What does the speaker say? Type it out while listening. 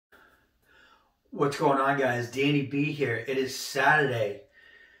What's going on, guys? Danny B here. It is Saturday,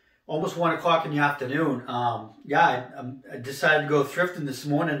 almost 1 o'clock in the afternoon. I decided to go thrifting this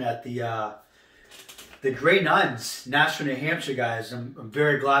morning at the Grey Nuns, Nashua, New Hampshire, guys. I'm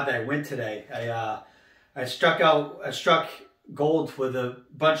very glad that I went today. I struck gold with a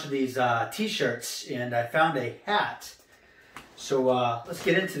bunch of these t-shirts, and I found a hat. So let's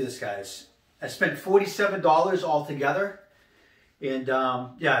get into this, guys. I spent $47 altogether. And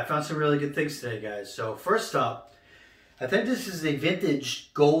I found some really good things today, guys. So first up, I think this is a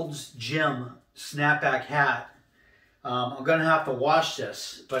vintage Gold's Gym snapback hat. I'm going to have to wash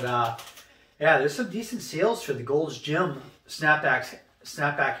this. But there's some decent sales for the Gold's Gym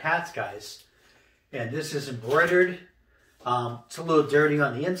snapback hats, guys. And this is embroidered. It's a little dirty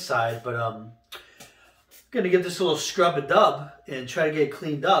on the inside, but I'm going to give this a little scrub a dub and try to get it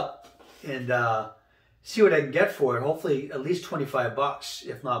cleaned up. And see what I can get for it. Hopefully at least 25 bucks,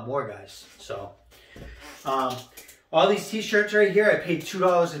 if not more, guys. So all these t-shirts right here, I paid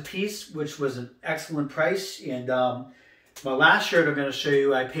 $2 a piece, which was an excellent price. And my last shirt I'm going to show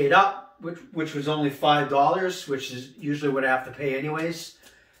you, I paid up, which was only $5, which is usually what I have to pay anyways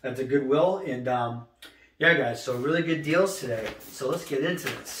at the Goodwill. And yeah, guys, so really good deals today. So let's get into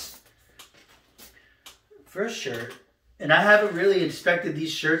this. First shirt. And I haven't really inspected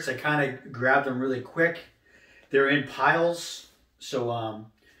these shirts. I kind of grabbed them really quick. They're in piles. So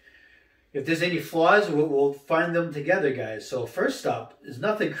if there's any flaws, we'll find them together, guys. So first up, there's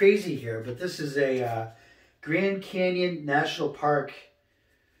nothing crazy here, but this is a Grand Canyon National Park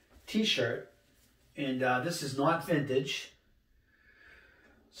t-shirt. And this is not vintage.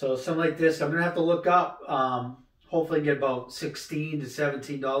 So something like this, I'm going to have to look up. Hopefully get about $16 to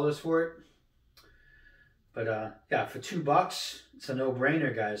 $17 for it. But yeah, for $2, it's a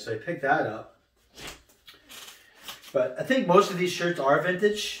no-brainer, guys. So I picked that up. But I think most of these shirts are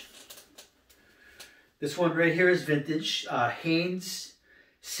vintage. This one right here is vintage. Hanes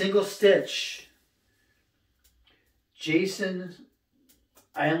single stitch. Jason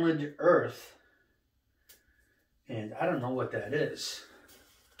Island Earth. And I don't know what that is.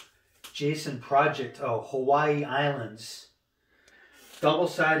 Jason Project. Oh, Hawaii Islands.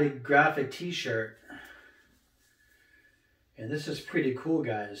 Double-sided graphic t-shirt. And this is pretty cool,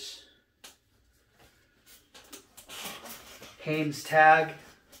 guys. Hanes tag,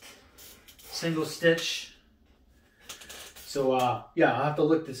 single stitch. So yeah, I'll have to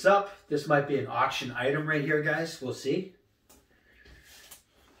look this up. This might be an auction item right here, guys. We'll see.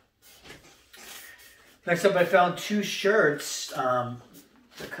 Next up, I found two shirts.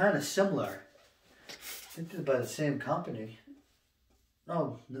 They're kind of similar. I think they're by the same company.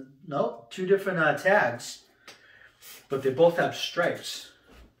 Oh, no, two different tags. But they both have stripes.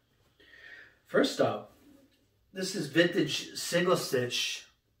 First up, this is vintage single stitch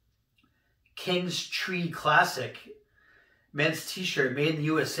King's Tree Classic men's t-shirt made in the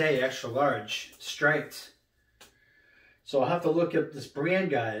USA, extra large, striped. So I'll have to look up this brand,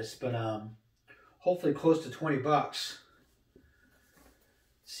 guys, but hopefully close to 20 bucks.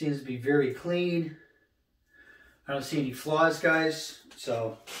 Seems to be very clean. I don't see any flaws, guys.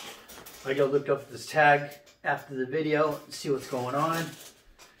 So I gotta look up this tag after the video and see what's going on.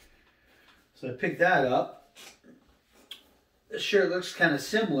 So I picked that up. This shirt looks kind of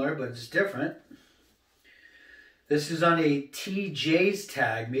similar, but it's different. This is on a TJ's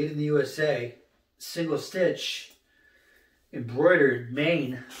tag, made in the USA, single stitch, embroidered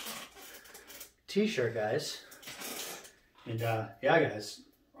Maine t-shirt, guys. And yeah, guys,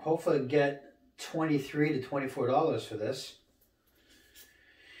 hopefully I can get $23 to $24 for this.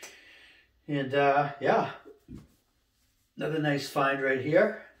 And yeah, another nice find right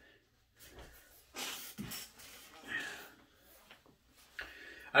here.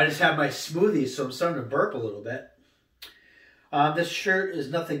 I just have my smoothie, so I'm starting to burp a little bit. This shirt is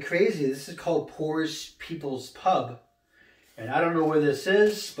nothing crazy. This is called Poor's People's Pub. And I don't know where this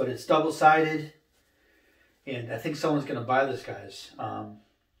is, but it's double-sided. And I think someone's going to buy this, guys.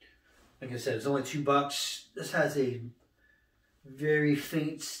 Like I said, it's only $2. This has a very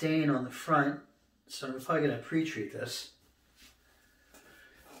faint stain on the front. So I'm probably going to pre-treat this.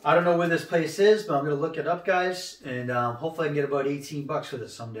 I don't know where this place is, but I'm going to look it up, guys. And hopefully I can get about 18 bucks for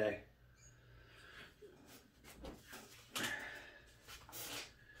this someday.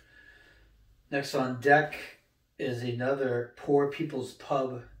 Next on deck is another Poor People's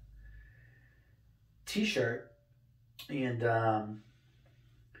Pub t-shirt. And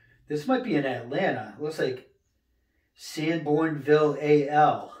this might be in Atlanta. It looks like Sanbornville,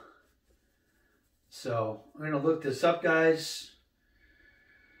 AL. So I'm going to look this up, guys.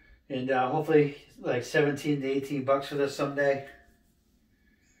 And hopefully like 17 to 18 bucks for this someday.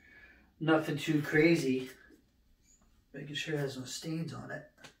 Nothing too crazy. Making sure it has no stains on it.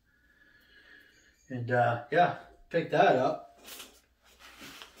 And yeah, pick that up.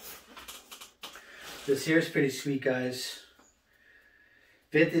 This here is pretty sweet, guys.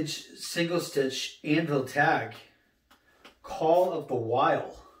 Vintage single stitch anvil tag. Call of the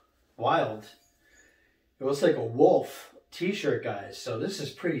Wild. It looks like a wolf t-shirt, guys. So this is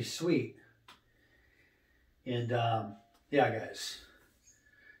pretty sweet. And yeah, guys.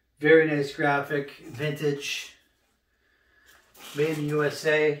 Very nice graphic. Vintage. Made in the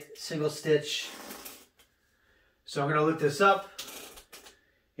USA. Single stitch. So I'm going to look this up.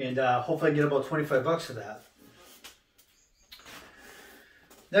 And hopefully I get about 25 bucks for that.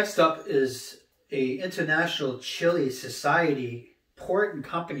 Next up is a International Chili Society Port and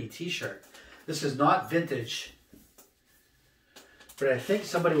Company t-shirt. This is not vintage, but I think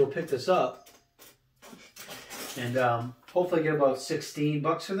somebody will pick this up. And hopefully get about 16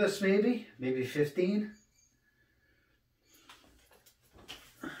 bucks for this, maybe 15.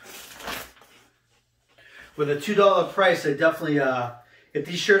 With a $2 price, I definitely, if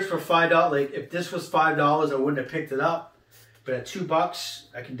these shirts were $5, like if this was $5, I wouldn't have picked it up. But at $2,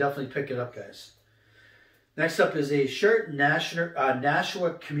 I can definitely pick it up, guys. Next up is a shirt,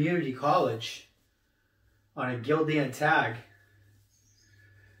 Nashua Community College, on a Gildan tag.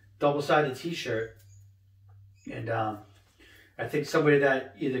 Double-sided t-shirt. And I think somebody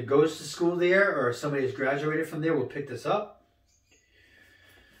that either goes to school there or somebody who's graduated from there will pick this up.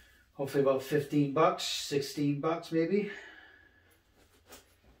 Hopefully about 15 bucks, 16 bucks maybe.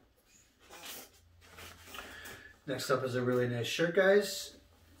 Next up is a really nice shirt, guys.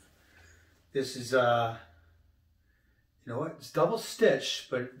 This is, you know what? It's double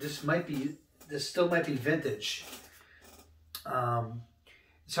stitched, but this still might be vintage.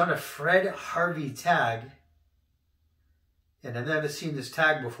 It's on a Fred Harvey tag. And I've never seen this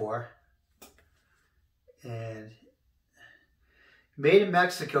tag before. And made in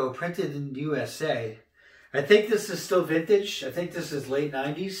Mexico, printed in the USA. I think this is still vintage. I think this is late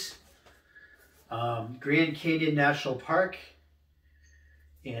 90s. Grand Canyon National Park.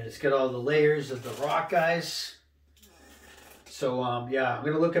 And it's got all the layers of the rock, guys. So, yeah, I'm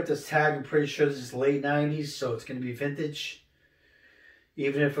going to look up this tag. I'm pretty sure this is late 90s, so it's going to be vintage.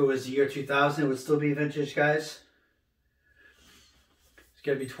 Even if it was the year 2000, it would still be vintage, guys. It's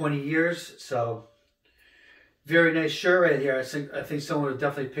going to be 20 years, so very nice shirt right here. I think someone would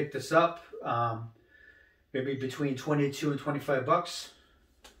definitely pick this up. Maybe between 22 and 25 bucks.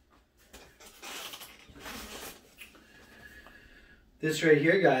 This right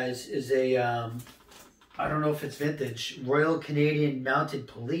here, guys, is a, I don't know if it's vintage, Royal Canadian Mounted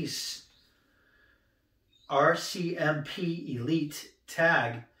Police RCMP Elite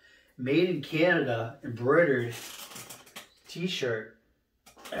tag, made in Canada, embroidered t-shirt.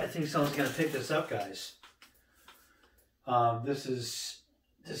 I think someone's going to pick this up, guys. This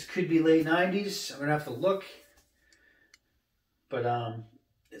could be late 90s. I'm going to have to look. But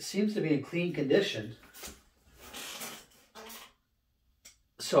it seems to be in clean condition.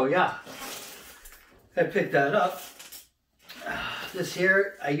 So yeah, I picked that up. This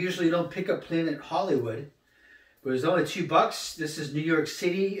here, I usually don't pick up Planet Hollywood. But it was only $2. This is New York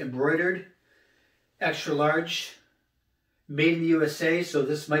City, embroidered, extra large, made in the USA. So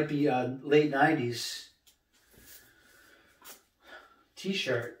this might be late 90s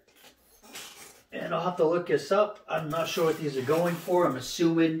t-shirt. And I'll have to look this up. I'm not sure what these are going for. I'm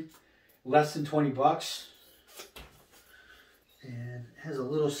assuming less than 20 bucks. And it has a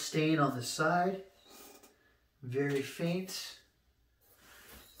little stain on the side. Very faint.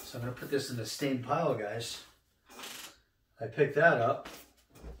 So I'm going to put this in the stain pile, guys. I picked that up.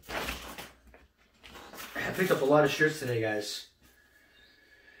 I picked up a lot of shirts today, guys.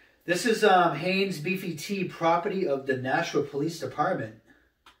 This is Hanes Beefy Tee, property of the Nashua Police Department.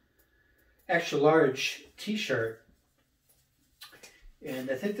 Extra large t-shirt.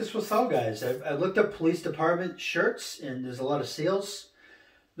 And I think this will sell, guys. I looked up police department shirts, and there's a lot of sales.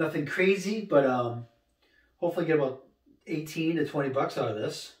 Nothing crazy, but hopefully get about 18 to 20 bucks out of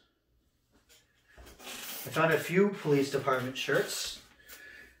this. I found a few police department shirts.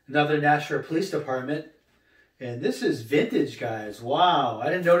 Another Nashua Police Department. And this is vintage, guys. Wow, I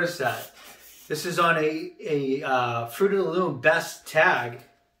didn't notice that. This is on a Fruit of the Loom Best tag.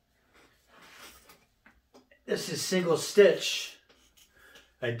 This is single stitch.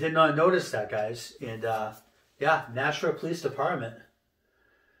 I did not notice that, guys. And yeah, Nashua Police Department.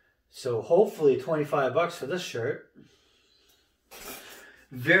 So hopefully 25 bucks for this shirt.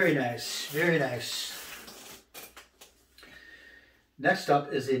 Very nice, very nice. Next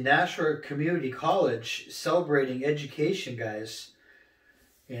up is a Nashua Community College celebrating education, guys.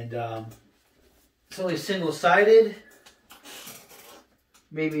 And it's only single-sided.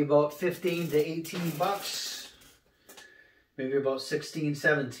 Maybe about 15 to 18 bucks. Maybe about 16,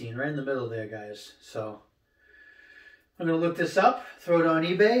 17, right in the middle there, guys. So I'm going to look this up, throw it on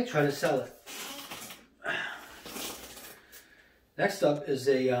eBay, try to sell it. Next up is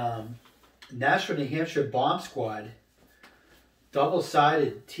a Nashua, New Hampshire Bomb Squad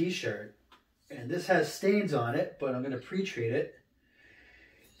double-sided t-shirt. And this has stains on it, but I'm going to pre-treat it.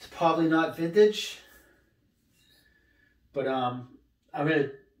 It's probably not vintage, but I'm going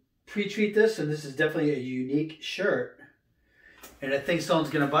to pre-treat this, and this is definitely a unique shirt. And I think someone's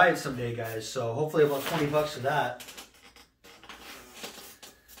going to buy it someday, guys. So hopefully about 20 bucks for that.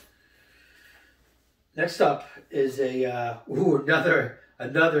 Next up is a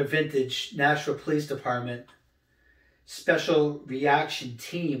another vintage Nashua Police Department special reaction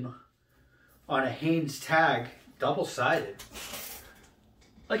team on a Hanes tag, double-sided.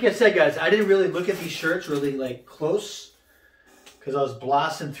 Like I said, guys, I didn't really look at these shirts really like close because I was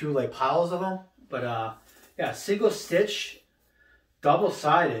blasting through like piles of them. But yeah, single stitch,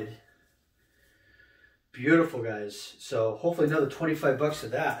 double-sided, beautiful, guys. So hopefully another 25 bucks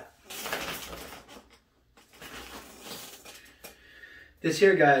of that. This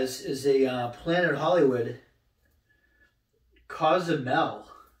here, guys, is a Planet Hollywood Cozumel.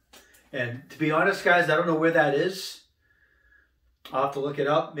 And to be honest, guys, I don't know where that is. I'll have to look it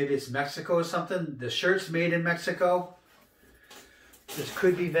up. Maybe it's Mexico or something. The shirt's made in Mexico. This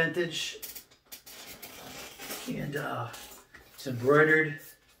could be vintage. And it's embroidered.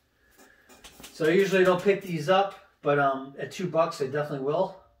 So I usually don't pick these up, but at $2 I definitely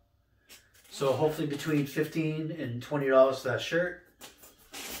will. So hopefully between $15 and $20 for that shirt.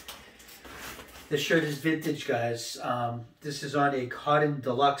 This shirt is vintage, guys. This is on a Cotton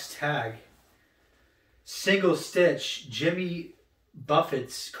Deluxe tag. Single stitch, Jimmy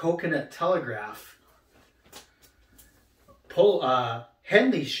Buffett's Coconut Telegraph.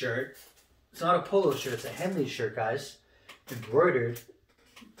 Henley shirt. It's not a polo shirt, it's a Henley shirt, guys. Embroidered.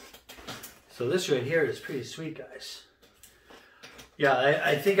 So this right here is pretty sweet, guys. Yeah,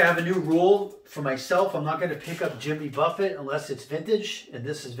 I think I have a new rule for myself. I'm not going to pick up Jimmy Buffett unless it's vintage. And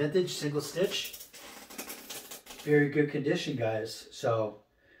this is vintage, single stitch. Very good condition, guys. So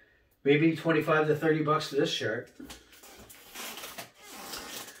maybe 25 to 30 bucks for this shirt.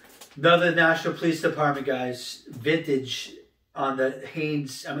 Another Nashua Police Department, guys. Vintage on the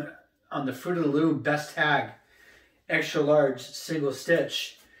Hanes, on the Fruit of the Loom Best Tag. Extra large single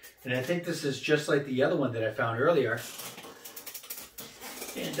stitch. And I think this is just like the other one that I found earlier.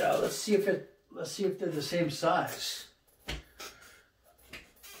 And let's see if they're the same size.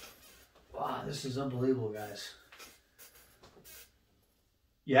 Wow, this is unbelievable, guys.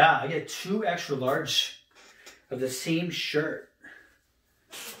 Yeah, I get 2 extra large of the same shirt.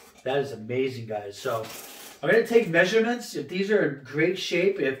 That is amazing, guys. So I'm going to take measurements. If these are in great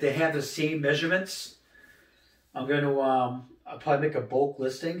shape, if they have the same measurements, I'm going to I'll probably make a bulk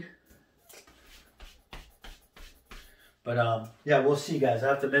listing. But yeah, we'll see, guys. I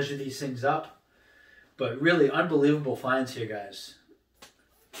have to measure these things up. But really unbelievable finds here, guys.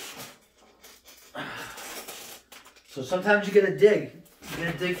 So sometimes you gotta dig. You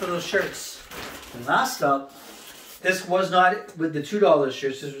gotta dig for those shirts. And last up, this was not with the $2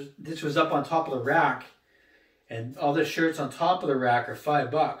 shirts. This was up on top of the rack. And all the shirts on top of the rack are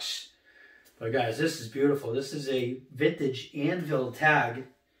 $5. But guys, this is beautiful. This is a vintage anvil tag.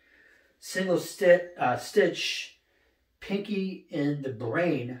 Single stitch, Pinky in the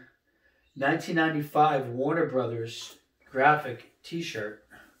Brain, 1995 Warner Brothers graphic t-shirt.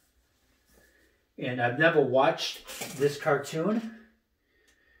 And I've never watched this cartoon,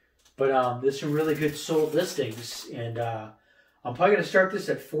 but there's some really good sold listings. And I'm probably going to start this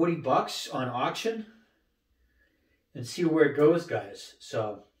at 40 bucks on auction and see where it goes, guys.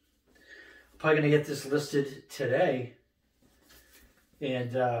 So I'm probably going to get this listed today.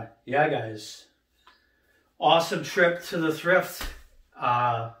 And yeah, guys, awesome trip to the Thrift.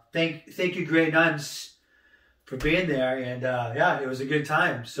 Thank you, Grey Nuns, for being there. And yeah, it was a good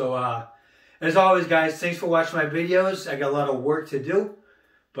time. So as always, guys, thanks for watching my videos. I got a lot of work to do,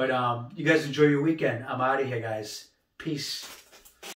 but you guys enjoy your weekend. I'm out of here, guys. Peace.